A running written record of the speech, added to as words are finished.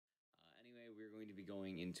to be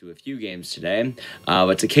going into a few games today,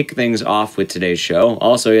 but to kick things off with today's show,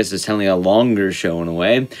 also I guess it's telling a longer show in a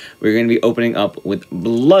way, we're going to be opening up with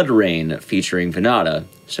Bloodrayne featuring Vynnada,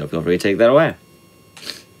 so feel free to take that away.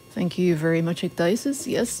 Thank you very much, Igdices.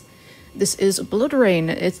 Yes, this is Bloodrayne.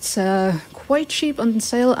 It's quite cheap on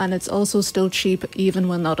sale, and it's also still cheap even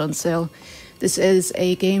when not on sale. This is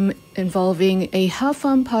a game involving a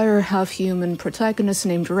half-vampire, half-human protagonist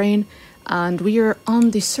named Rain, and we are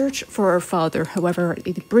on the search for our father. However,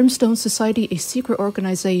 the Brimstone Society, a secret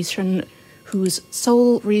organization whose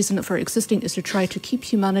sole reason for existing is to try to keep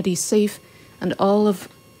humanity safe and all of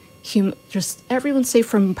just everyone safe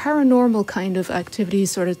from paranormal kind of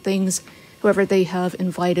activities, sort of things. However, they have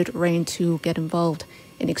invited Rain to get involved.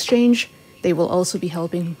 In exchange, they will also be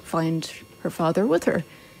helping find her father with her.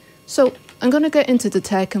 So I'm going to get into the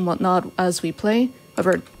tech and whatnot as we play.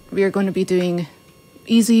 However, we are going to be doing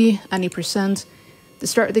easy, any percent. The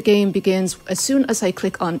start of the game begins as soon as I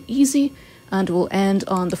click on easy, and will end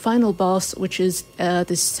on the final boss, which is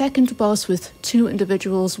the second boss with two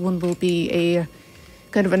individuals. One will be a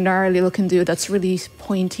kind of a gnarly looking dude that's really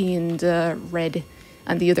pointy and red,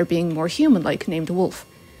 and the other being more human-like, named Wolf.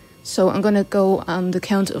 So I'm going to go on the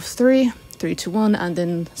count of 3, 3, 2, 1, and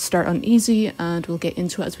then start on easy, and we'll get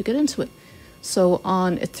into it as we get into it. So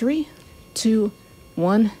on 3, 2,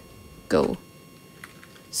 1, go.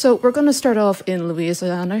 So we're going to start off in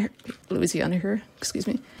Louisiana here, excuse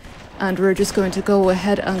me. And we're just going to go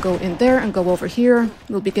ahead and go in there and go over here.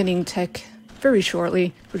 We'll be getting tech very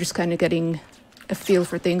shortly. We're just kind of getting a feel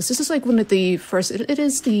for things. This is like one of the first, it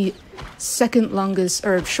is the second longest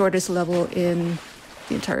or shortest level in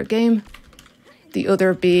the entire game. The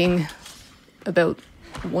other being about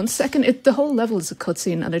 1 second. The whole level is a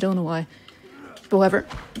cutscene, and I don't know why. However,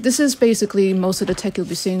 this is basically most of the tech you'll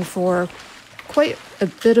be seeing for quite a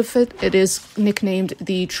bit of it. It is nicknamed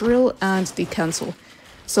the drill and the cancel.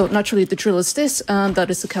 So naturally the drill is this, and that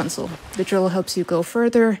is the cancel. The drill helps you go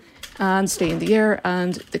further and stay in the air,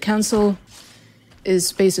 and the cancel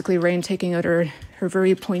is basically Rain taking out her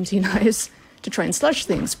very pointy knives to try and slash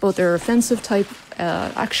things. Both are offensive type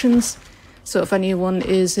actions. So if anyone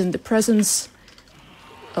is in the presence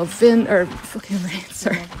of Vin, or fucking Rain,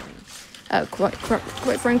 sorry.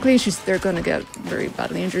 Quite frankly, they're gonna get very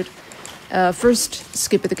badly injured. First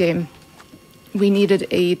skip of the game. We needed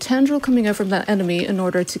a tendril coming out from that enemy in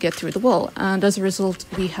order to get through the wall, and as a result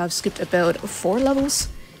we have skipped about 4 levels.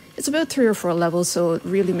 It's about 3 or 4 levels, so it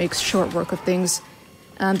really makes short work of things.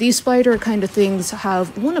 And these spider kind of things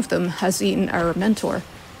have, one of them has eaten our mentor.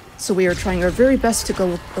 So we are trying our very best to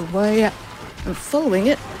go away and following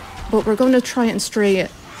it, but we're going to try and stray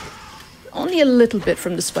only a little bit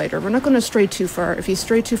from the spider. We're not going to stray too far. If you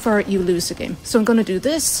stray too far, you lose the game. So I'm going to do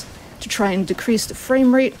this to try and decrease the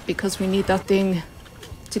frame rate, because we need that thing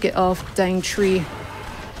to get off the dang tree.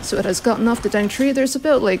 So it has gotten off the dang tree. There's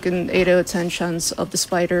about like an 8 out of 10 chance of the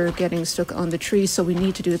spider getting stuck on the tree, so we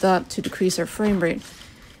need to do that to decrease our frame rate.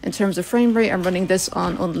 In terms of frame rate, I'm running this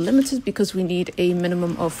on unlimited because we need a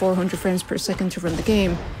minimum of 400 frames per second to run the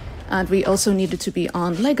game, and we also need it to be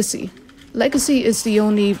on Legacy. Legacy is the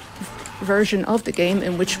only version of the game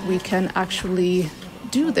in which we can actually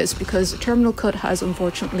do this, because Terminal Cut has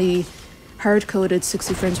unfortunately hard-coded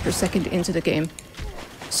 60 frames per second into the game.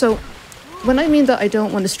 So when I mean that I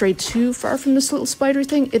don't want to stray too far from this little spider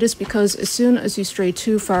thing, it is because as soon as you stray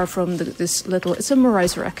too far from this little, it's a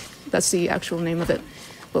Mirage Wreck, that's the actual name of it.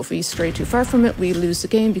 But if we stray too far from it, we lose the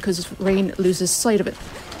game because Rain loses sight of it.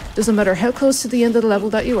 Doesn't matter how close to the end of the level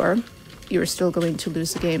that you are still going to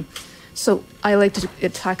lose the game. So I like to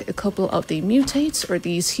attack a couple of the mutates, or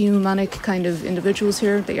these humanic kind of individuals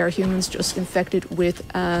here. They are humans just infected with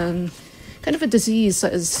kind of a disease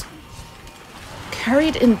that is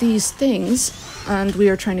carried in these things, and we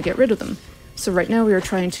are trying to get rid of them. So right now we are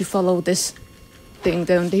trying to follow this thing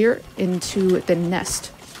down here into the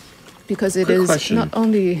nest, because it is question. Not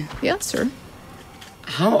only... Yeah, sir?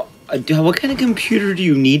 What kind of computer do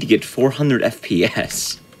you need to get 400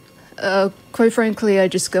 FPS? Quite frankly, I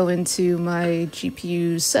just go into my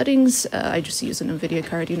GPU settings. I just use an NVIDIA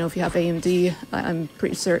card. You know, if you have AMD, I'm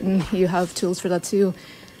pretty certain you have tools for that too,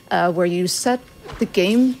 where you set the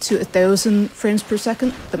game to 1000 frames per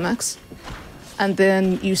second, the max, and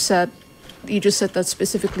then you just set that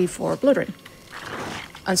specifically for Bloodrayne.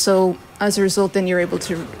 And so, as a result, then you're able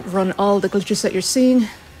to run all the glitches that you're seeing,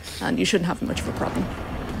 and you shouldn't have much of a problem.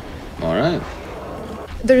 Alright.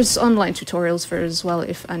 There's online tutorials for it as well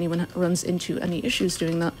if anyone runs into any issues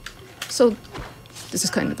doing that. So this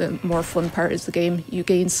is kind of the more fun part of the game. You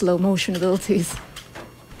gain slow motion abilities.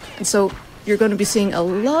 And so you're going to be seeing a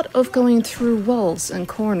lot of going through walls and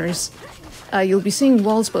corners. You'll be seeing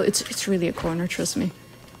walls, but it's really a corner, trust me.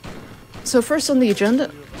 So first on the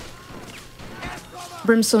agenda,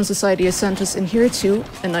 Brimstone Society has sent us in here to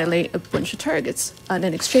annihilate a bunch of targets, and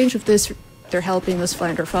in exchange of this, they're helping us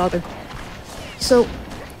find our father. So,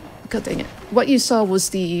 god dang it, what you saw was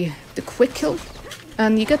the quick kill,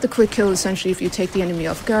 and you get the quick kill essentially if you take the enemy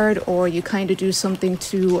off guard, or you kind of do something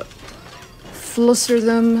to fluster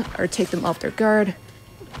them, or take them off their guard,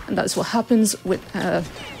 and that's what happens with the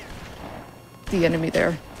enemy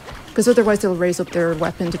there. Because otherwise they'll raise up their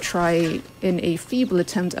weapon to try in a feeble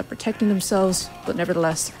attempt at protecting themselves, but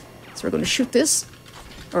nevertheless. So we're going to shoot this,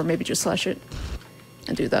 or maybe just slash it,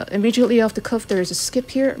 and do that. Immediately off the cuff there's a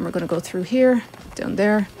skip here, and we're going to go through here, down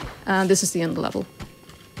there, and this is the end level.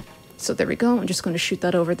 So there we go, I'm just going to shoot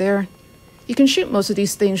that over there. You can shoot most of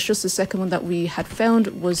these things, just the second one that we had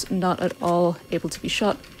found was not at all able to be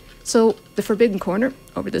shot. So the forbidden corner,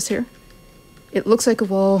 over this here, it looks like a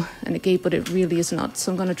wall and a gate, but it really is not. So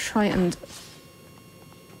I'm going to try and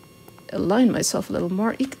align myself a little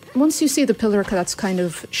more. Once you see the pillar that's kind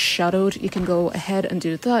of shadowed, you can go ahead and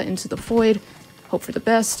do that into the void. Hope for the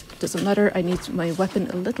best. Doesn't matter. I need my weapon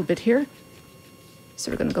a little bit here.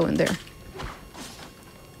 So we're going to go in there.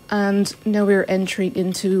 And now we're entering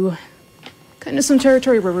into kind of some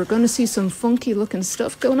territory where we're going to see some funky looking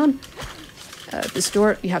stuff going on. This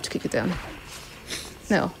door, you have to kick it down.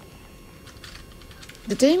 Now,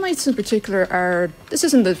 the Daymites in particular are... This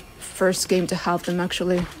isn't the first game to have them,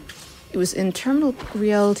 actually. It was in Terminal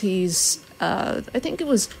Realities... I think it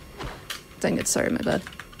was... Dang it, sorry, my bad.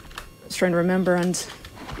 I was trying to remember, and...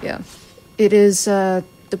 Yeah. It is the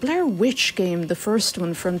Blair Witch game, the first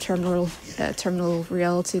one from Terminal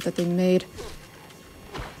Reality that they made.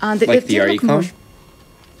 And like the RE clone?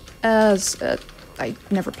 As... I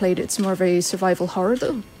never played it. It's more of a survival horror,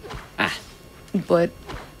 though. Ah. But,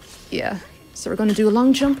 yeah... So we're going to do a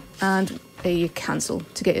long jump and a cancel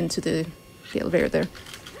to get into the elevator there.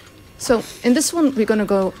 So in this one, we're going to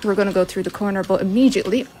go through the corner, but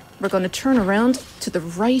immediately we're going to turn around to the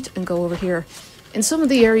right and go over here. In some of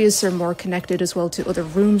the areas, they're more connected as well to other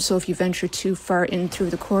rooms. So if you venture too far in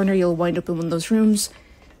through the corner, you'll wind up in one of those rooms.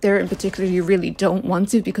 There in particular, you really don't want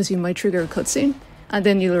to because you might trigger a cutscene, and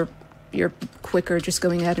then you're quicker just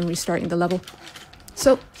going ahead and restarting the level.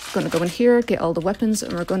 So, going to go in here, get all the weapons,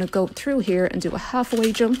 and we're going to go through here and do a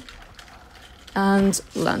halfway jump and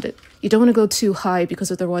land it. You don't want to go too high because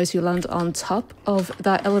otherwise you land on top of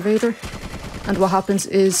that elevator, and what happens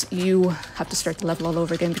is you have to start the level all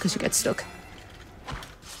over again because you get stuck.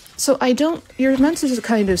 So you're meant to just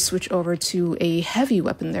kind of switch over to a heavy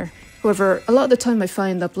weapon there. However, a lot of the time I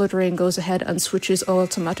find that Bloodrayne goes ahead and switches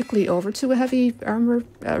automatically over to a heavy armor,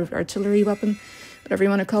 artillery weapon, whatever you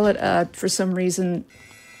want to call it. For some reason,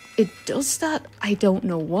 it does that. I don't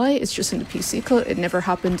know why. It's just in the PC cut. It never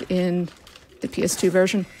happened in the PS2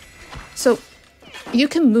 version. So you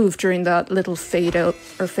can move during that little fade out,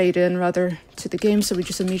 or fade in rather, to the game. So we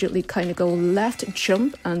just immediately kind of go left,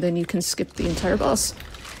 jump, and then you can skip the entire boss.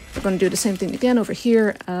 We're going to do the same thing again over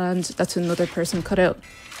here, and that's another person cut out.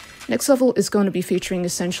 Next level is going to be featuring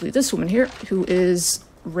essentially this woman here, who is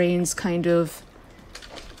Rain's kind of...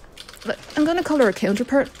 I'm going to call her a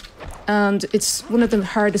counterpart. And it's one of the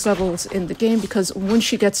hardest levels in the game because once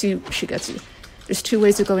she gets you, she gets you. There's two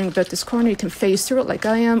ways of going about this corner. You can phase through it like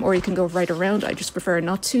I am, or you can go right around. I just prefer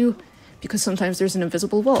not to, because sometimes there's an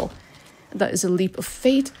invisible wall. That is a leap of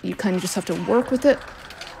fate. You kind of just have to work with it.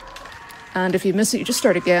 And if you miss it, you just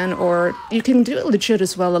start again, or you can do it legit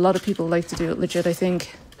as well. A lot of people like to do it legit, I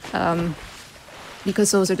think.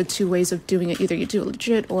 Because those are the two ways of doing it. Either you do it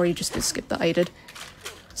legit, or you just skip the I did.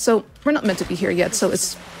 So, we're not meant to be here yet, so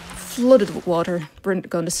it's flooded with water. We're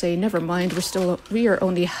going to say, never mind, we are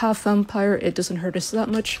only half vampire, it doesn't hurt us that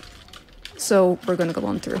much. So, we're going to go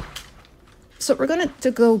on through. So, we're going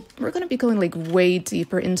to be going like way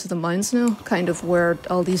deeper into the mines now, kind of where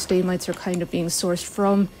all these Daymites are kind of being sourced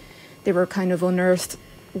from. They were kind of unearthed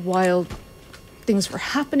while things were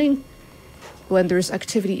happening, when there's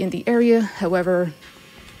activity in the area. However,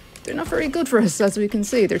 they're not very good for us, as we can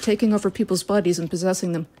see. They're taking over people's bodies and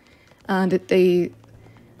possessing them. And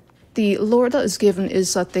the lore that is given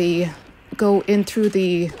is that they go in through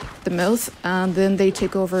the mouth, and then they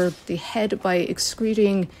take over the head by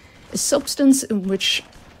excreting a substance in which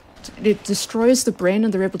it destroys the brain,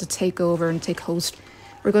 and they're able to take over and take host.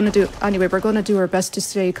 We're going to do our best to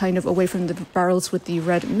stay kind of away from the barrels with the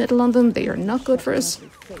red middle on them. They are not good for us,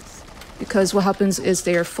 because what happens is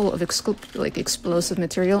they are full of explosive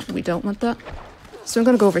material. We don't want that. So I'm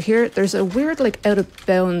going to go over here. There's a weird, like, out of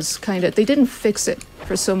bounds kind of... They didn't fix it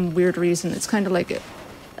for some weird reason. It's kind of like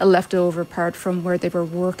a leftover part from where they were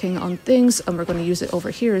working on things, and we're going to use it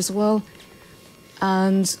over here as well.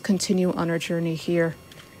 and continue on our journey here.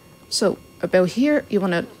 So about here, you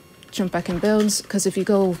want to jump back in bounds, because if you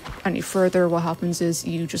go any further, what happens is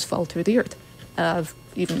you just fall through the earth,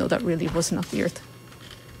 even though that really was not the earth.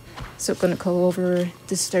 So I'm going to go over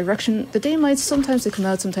this direction. The daymites, sometimes they come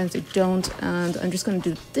out, sometimes they don't, and I'm just going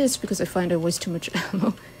to do this because I find I waste too much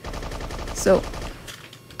ammo. So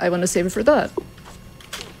I want to save it for that.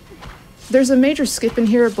 There's a major skip in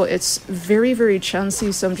here, but it's very, very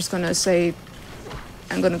chancy, so I'm just going to say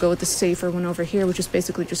I'm going to go with the safer one over here, which is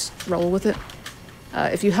basically just roll with it.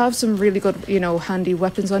 If you have some really good, handy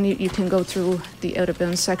weapons on you, you can go through the out of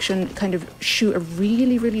bounds section, kind of shoot a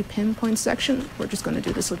really, really pinpoint section. We're just going to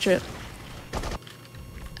do this legit.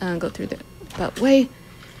 And go through that way.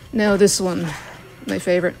 Now this one, my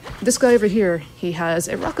favorite. This guy over here, he has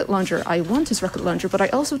a rocket launcher. I want his rocket launcher, but I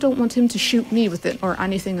also don't want him to shoot me with it or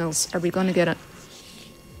anything else. Are we going to get it?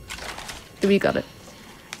 We got it.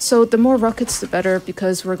 So the more rockets, the better,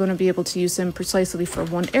 because we're going to be able to use them precisely for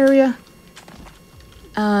one area.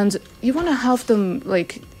 And you want to have them,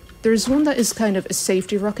 like, there's one that is kind of a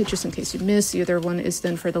safety rocket just in case you miss. The other one is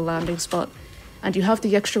then for the landing spot. And you have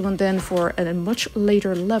the extra one then for a much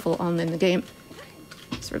later level on in the game.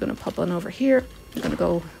 So we're going to pop on over here. We're going to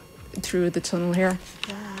go through the tunnel here.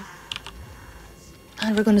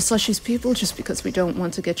 And we're going to slash these people just because we don't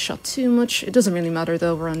want to get shot too much. It doesn't really matter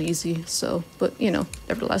though, we're on easy. So, but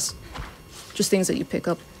nevertheless, just things that you pick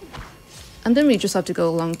up. And then we just have to go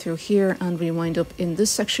along through here and we wind up in this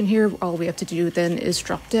section here. All we have to do then is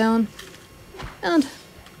drop down and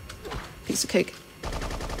piece of cake.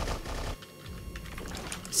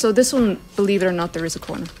 So this one, believe it or not, there is a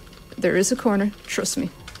corner. There is a corner, trust me.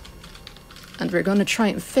 And we're going to try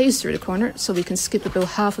and phase through the corner so we can skip about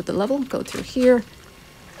half of the level, go through here.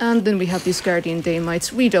 And then we have these guardian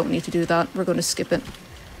daymites. We don't need to do that, we're going to skip it.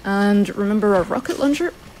 And remember our rocket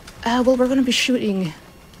launcher? Well, we're going to be shooting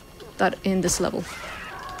that in this level.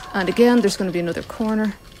 And again, there's going to be another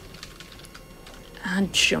corner.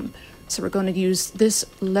 And jump. So we're going to use this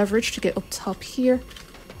leverage to get up top here.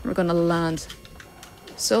 We're going to land.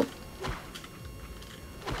 So,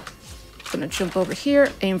 going to jump over here,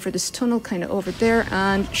 aim for this tunnel kind of over there,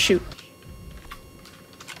 and shoot.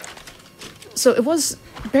 So it was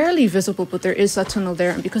barely visible, but there is that tunnel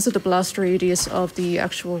there, and because of the blast radius of the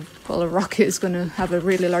actual, well, a rocket is going to have a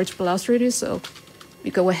really large blast radius, so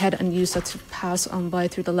we go ahead and use that to pass on by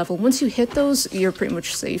through the level. Once you hit those, you're pretty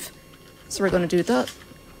much safe. So we're going to do that,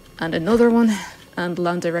 and another one, and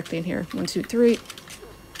land directly in here. 1, 2, 3.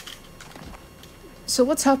 So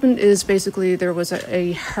what's happened is basically there was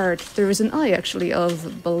a heart, there was an eye actually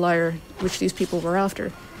of Beliar, which these people were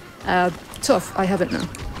after. Tough, I have it now.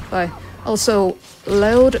 Bye. Also,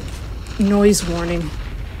 loud noise warning.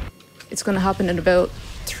 It's going to happen in about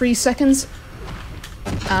 3 seconds,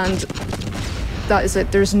 and that is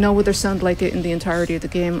it. There's no other sound like it in the entirety of the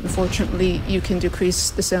game. Unfortunately, you can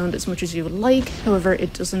decrease the sound as much as you would like, however,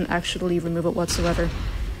 it doesn't actually remove it whatsoever.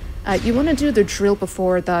 You want to do the drill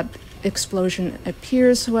before that explosion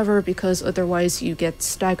appears, however, because otherwise you get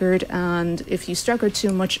staggered, and if you stagger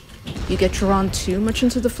too much, you get drawn too much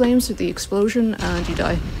into the flames of the explosion and you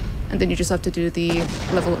die. And then you just have to do the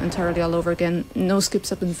level entirely all over again. No skips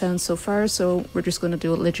have been found so far, so we're just going to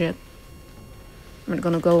do it legit. We're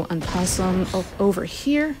going to go and pass on up over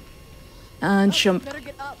here and jump.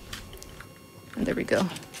 And there we go.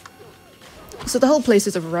 So the whole place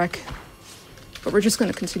is a wreck. But we're just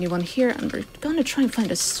going to continue on here, and we're going to try and find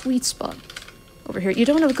a sweet spot over here. You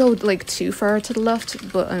don't want to go, like, too far to the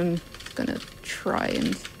left, but I'm going to try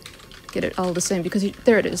and get it all the same, because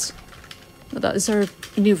there it is. Now that is our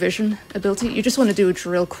new vision ability. You just want to do a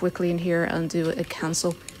drill quickly in here and do a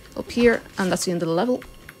cancel up here, and that's the end of the level.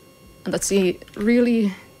 And that's the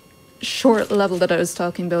really short level that I was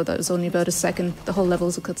talking about. That was only about a second. The whole level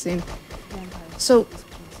is a cutscene. So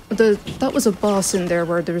that was a boss in there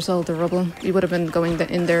where there's all the rubble. We would have been going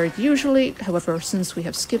in there usually. However, since we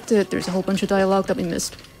have skipped it, there's a whole bunch of dialogue that we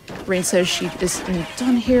missed. Rain says she is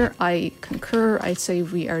done here. I concur. I'd say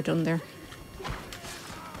we are done there.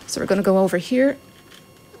 So we're going to go over here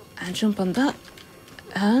and jump on that.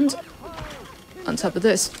 And on top of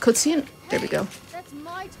this, cutscene. There we go.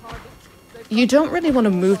 You don't really want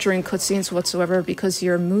to move during cutscenes whatsoever, because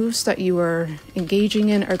your moves that you are engaging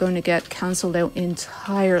in are going to get cancelled out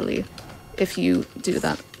entirely if you do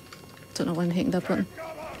that. Don't know why I'm hitting that button.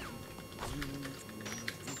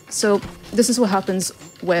 So this is what happens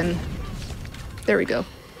when... There we go.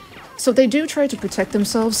 So they do try to protect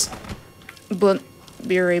themselves, but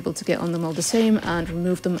we are able to get on them all the same and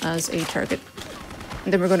remove them as a target.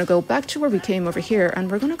 And then we're going to go back to where we came over here, and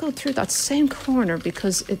we're going to go through that same corner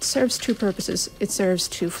because it serves two purposes. It serves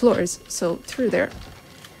two floors, so through there.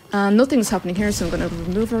 And nothing's happening here, so I'm going to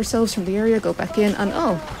remove ourselves from the area, go back in, and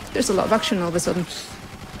oh, there's a lot of action all of a sudden.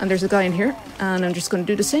 And there's a guy in here, and I'm just going to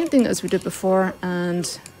do the same thing as we did before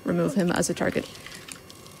and remove him as a target.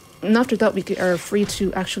 And after that, we are free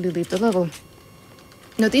to actually leave the level.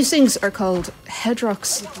 Now, these things are called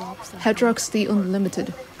Hedrox. Hedrox the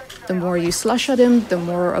Unlimited. The more you slash at him, the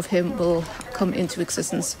more of him will come into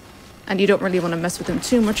existence. And you don't really want to mess with him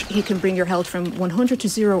too much. He can bring your health from 100 to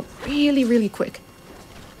 0 really, really quick.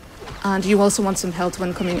 And you also want some health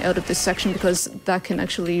when coming out of this section because that can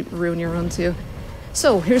actually ruin your run too.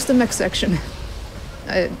 So, here's the mech section.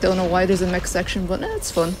 I don't know why there's a mech section, but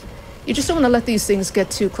it's fun. You just don't want to let these things get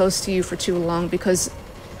too close to you for too long because...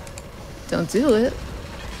 don't do it.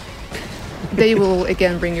 They will,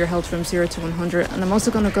 again, bring your health from 0 to 100. And I'm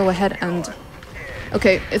also going to go ahead and...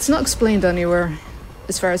 okay, it's not explained anywhere,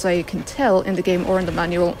 as far as I can tell, in the game or in the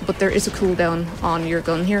manual, but there is a cooldown on your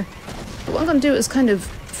gun here. But what I'm going to do is kind of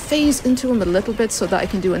phase into him a little bit so that I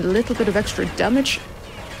can do a little bit of extra damage.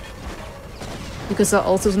 Because that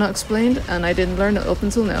also is not explained, and I didn't learn it up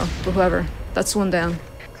until now. But however, that's one down.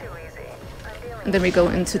 And then we go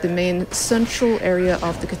into the main central area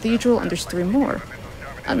of the cathedral, and there's 3 more.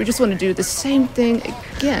 And we just want to do the same thing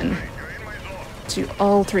again to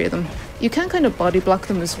all 3 of them. You can kind of body block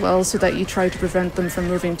them as well so that you try to prevent them from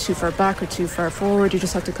moving too far back or too far forward. You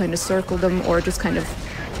just have to kind of circle them or just kind of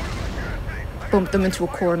bump them into a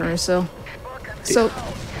corner or so. So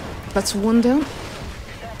that's 1 down.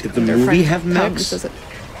 Did the movie have mechs?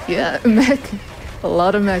 Yeah, mech. A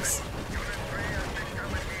lot of mechs.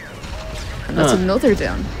 And that's another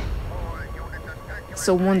down.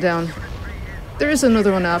 So 1 down. There is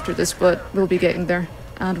another one after this, but we'll be getting there.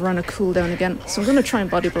 And we're on a cooldown again. So I'm going to try and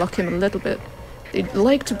body block him a little bit. They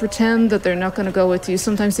like to pretend that they're not going to go with you.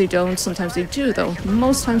 Sometimes they don't, sometimes they do though.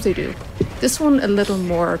 Most times they do. This one a little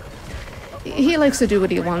more. He likes to do what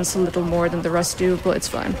he wants a little more than the rest do, but it's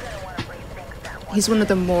fine. He's one of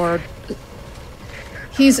the more...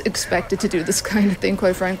 he's expected to do this kind of thing,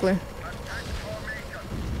 quite frankly.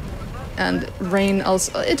 And Rain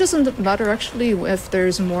also... it doesn't matter, actually, if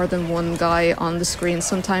there's more than one guy on the screen.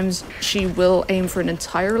 Sometimes she will aim for an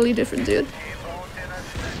entirely different dude.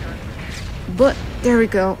 But, there we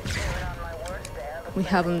go. We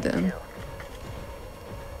have him then.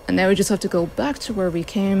 And now we just have to go back to where we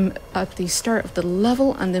came at the start of the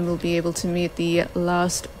level, and then we'll be able to meet the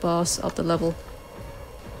last boss of the level.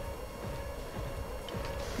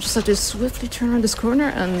 Just have to swiftly turn around this corner,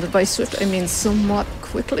 and by swift I mean somewhat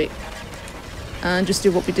quickly. And just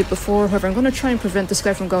do what we did before. However, I'm going to try and prevent this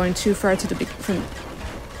guy from going too far to from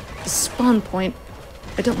the spawn point.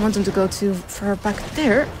 I don't want him to go too far back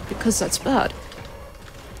there, because that's bad.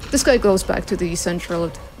 This guy goes back to the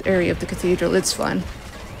central area of the cathedral, it's fine.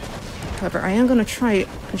 However, I am going to try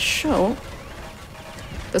and show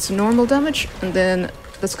that's normal damage, and then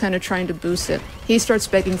that's kind of trying to boost it. He starts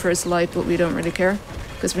begging for his life, but we don't really care,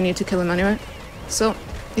 because we need to kill him anyway. So,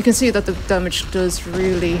 you can see that the damage does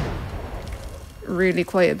really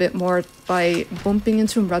quite a bit more by bumping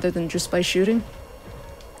into him rather than just by shooting.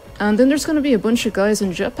 And then there's going to be a bunch of guys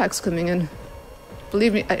in jetpacks coming in.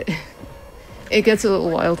 Believe me, it gets a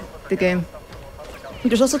little wild, the game.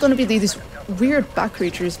 There's also going to be these weird bat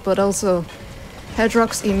creatures, but also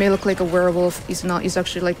Hedrox, he may look like a werewolf. He's not, he's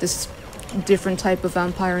actually like this different type of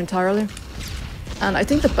vampire entirely. And I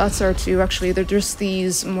think the bats are too, actually. They're just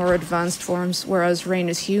these more advanced forms, whereas Rain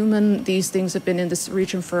is human. These things have been in this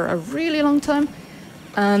region for a really long time.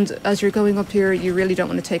 And as you're going up here, you really don't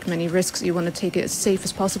want to take many risks. You want to take it as safe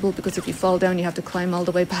as possible, because if you fall down, you have to climb all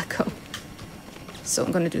the way back up. So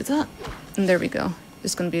I'm going to do that. And there we go.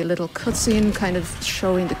 There's going to be a little cutscene kind of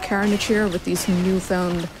showing the carnage here with these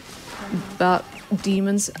newfound bat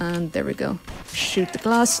demons. And there we go. Shoot the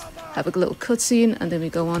glass, have a little cutscene, and then we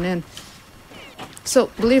go on in.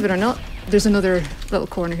 So, believe it or not, there's another little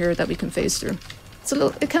corner here that we can phase through.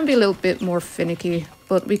 It can be a little bit more finicky,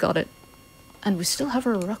 but we got it. And we still have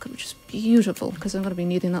our rocket, which is beautiful, because I'm going to be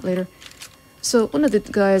needing that later. So, one of the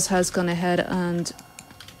guys has gone ahead and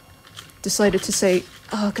decided to say,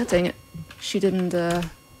 oh, god dang it, she didn't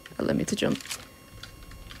allow me to jump.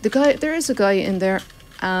 There is a guy in there,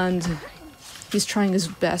 and he's trying his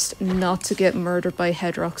best not to get murdered by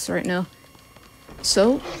Hedrox right now.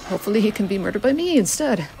 So, hopefully he can be murdered by me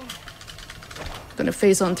instead. I'm going to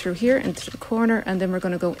phase on through here into the corner, and then we're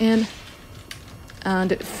going to go in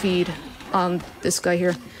and feed on this guy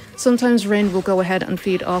here. Sometimes Rain will go ahead and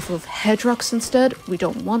feed off of Hedrox instead. We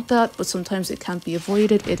don't want that, but sometimes it can't be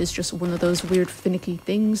avoided. It is just one of those weird finicky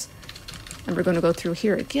things. And we're going to go through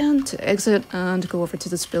here again to exit and go over to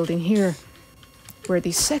this building here, where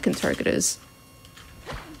the second target is.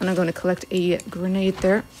 And I'm going to collect a grenade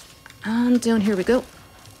there. And down here we go.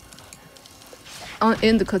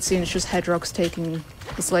 In the cutscene, it's just Hedrock's taking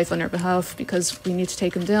his life on our behalf because we need to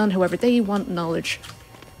take him down. However, they want knowledge.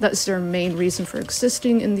 That's their main reason for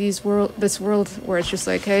existing in this world, where it's just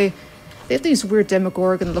like, hey, they have these weird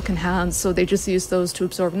Demogorgon-looking hands, so they just use those to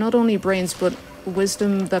absorb not only brains, but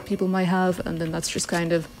wisdom that people might have, and then that's just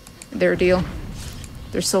kind of their deal.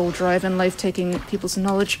 Their sole drive in life, taking people's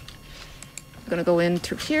knowledge. I'm gonna go in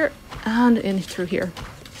through here, and in through here.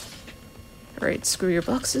 Alright, screw your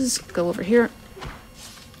boxes, go over here.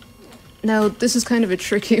 Now, this is kind of a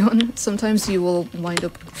tricky one. Sometimes you will wind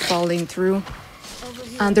up falling through,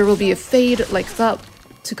 and there will be a fade like that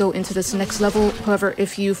to go into this next level. However,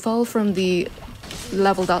 if you fall from the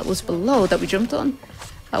level that was below that we jumped on,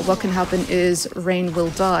 what can happen is Rain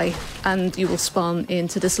will die, and you will spawn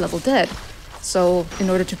into this level dead. So, in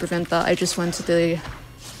order to prevent that, I just went to the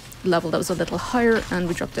level that was a little higher, and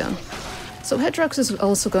we dropped down. So Hedrox is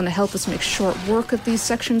also going to help us make short work of these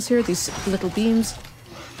sections here, these little beams.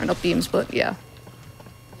 Or not beams, but yeah.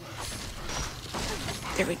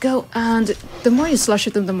 There we go, and the more you slash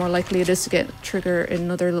at them, the more likely it is to trigger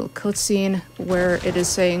another little cutscene where it is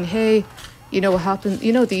saying, hey, you know what happened?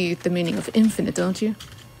 You know the meaning of infinite, don't you?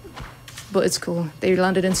 But it's cool. They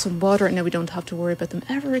landed in some water, and now we don't have to worry about them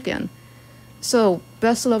ever again. So,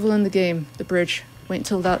 best level in the game, the bridge. Wait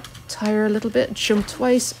until that tire a little bit, jump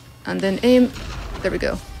twice, and then aim. There we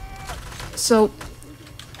go. So,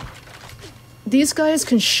 these guys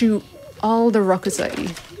can shoot all the rockets at you.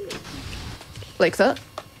 Like that.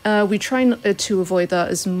 We try to avoid that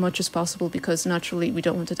as much as possible because naturally we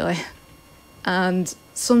don't want to die. And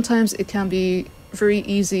sometimes it can be very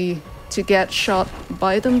easy to get shot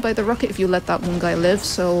by them, by the rocket, if you let that one guy live,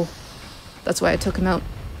 so that's why I took him out.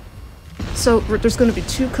 So there's going to be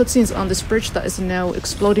 2 cutscenes on this bridge that is now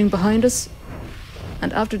exploding behind us.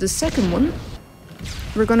 And after the second one,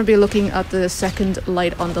 we're going to be looking at the second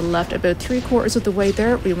light on the left. About 3/4 of the way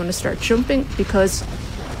there, we want to start jumping because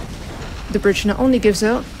the bridge not only gives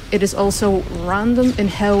out, it is also random in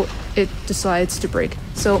how it decides to break.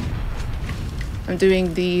 So I'm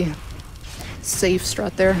doing the safe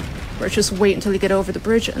strat there, where it's just wait until you get over the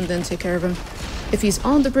bridge and then take care of him. If he's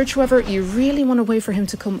on the bridge, however, you really want to wait for him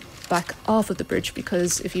to come back off of the bridge,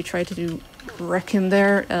 because if you try to wreck him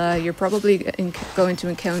there, you're probably going to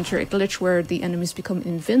encounter a glitch where the enemies become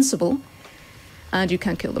invincible and you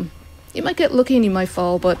can't kill them. You might get lucky and you might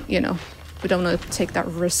fall, but you know, we don't want to take that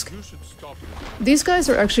risk. These guys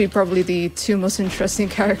are actually probably the 2 most interesting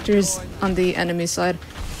characters on the enemy side.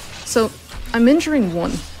 So I'm injuring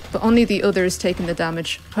one, but only the other is taking the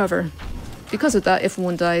damage. However, because of that, if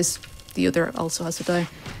one dies, the other also has to die.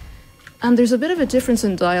 And there's a bit of a difference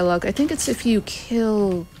in dialogue. I think it's if you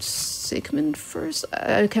kill Sigmund first?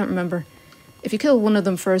 I can't remember. If you kill one of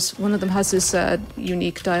them first, one of them has this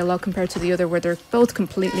unique dialogue compared to the other, where they're both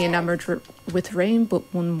completely enamored with Rain, but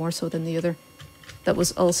one more so than the other. That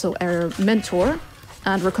was also our mentor,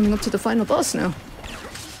 and we're coming up to the final boss now.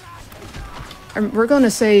 We're going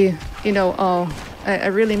to say, you know, oh, I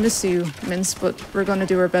really miss you, Mince, but we're going to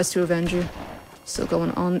do our best to avenge you. So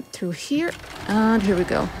going on through here, and here we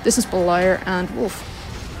go. This is Beliar and Wolf.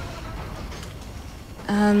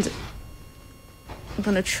 And I'm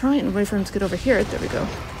going to try and wait for him to get over here. There we go.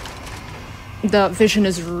 That vision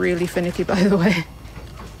is really finicky, by the way.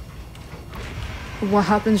 What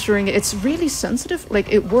happens during it, it's really sensitive.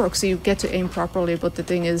 Like, it works, so you get to aim properly, but the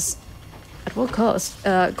thing is, at what cost?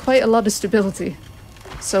 Quite a lot of stability.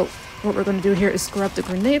 So what we're going to do here is grab the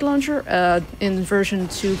grenade launcher. In version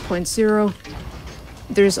 2.0,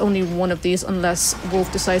 there's only one of these unless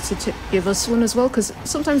Wolf decides to give us one as well, because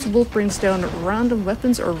sometimes Wolf brings down random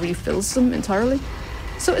weapons or refills them entirely.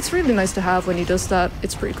 So it's really nice to have when he does that.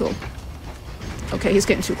 It's pretty cool. Okay, he's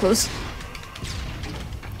getting too close.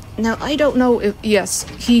 Now, I don't know if... Yes,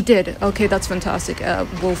 he did. Okay, that's fantastic.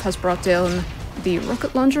 Wolf has brought down the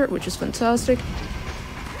rocket launcher, which is fantastic.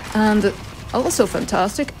 And also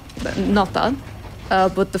fantastic, not that,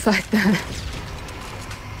 but the fact that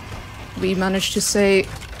we managed to say,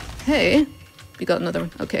 hey, we got another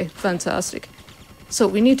one. Okay, fantastic. So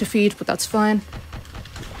we need to feed, but that's fine.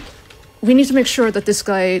 We need to make sure that this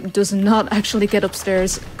guy does not actually get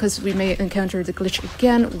upstairs, because we may encounter the glitch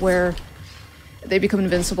again where they become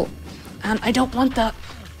invincible. And I don't want that.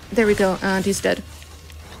 There we go, and he's dead.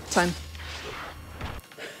 Time.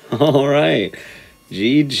 All right.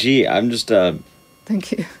 GG. I'm just,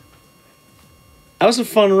 Thank you. That was a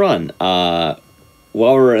fun run.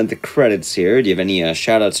 While we're at the credits here, do you have any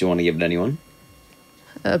shout-outs you want to give to anyone?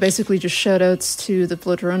 Basically, just shout outs to the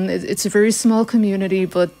Bloodrayne. It's a very small community,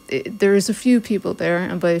 but there is a few people there,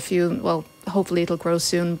 and by a few, well, hopefully it'll grow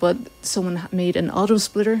soon. But someone made an auto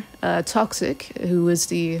splitter. Toxic, who is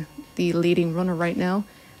the leading runner right now,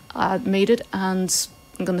 made it, and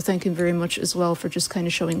I'm going to thank him very much as well for just kind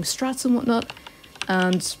of showing strats and whatnot.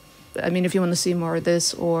 And I mean, if you want to see more of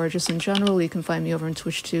this or just in general, you can find me over on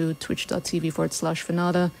Twitch too,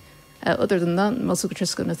 twitch.tv/Vynnada. Other than that, I'm also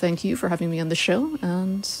just going to thank you for having me on the show,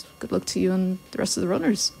 and good luck to you and the rest of the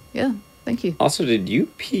runners. Yeah, thank you. Also, did you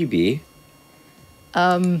PB?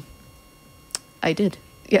 I did.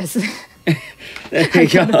 Yes. There I you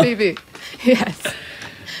go. got a PB. Yes.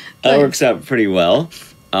 That works out pretty well.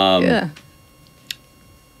 Yeah.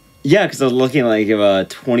 Yeah, because I was looking like you have a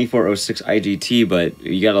 2406 IGT, but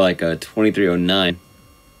you got like a 2309.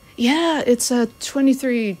 Yeah, it's a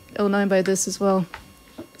 2309 by this as well.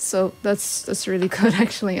 So that's really good,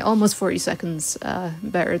 actually. Almost 40 seconds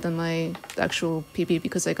better than my actual PB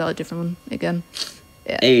because I got a different one again.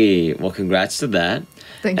 Yeah. Hey, well, congrats to that.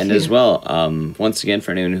 Thank you. And as well, once again,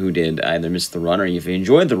 for anyone who did either miss the run or if you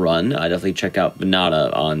enjoyed the run, definitely check out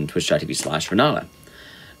Vynnada on twitch.tv/Vynnada.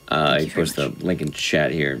 I post the link in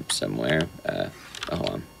chat here somewhere. Hold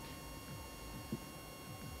on.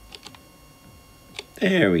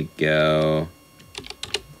 There we go.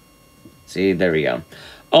 See, there we go.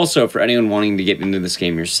 Also, for anyone wanting to get into this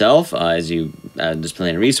game yourself, as you display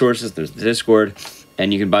any resources, there's the Discord,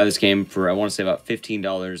 and you can buy this game for, I want to say, about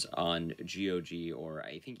 $15 on GOG or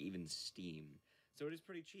I think even Steam. So it is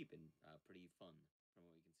pretty cheap and pretty fun.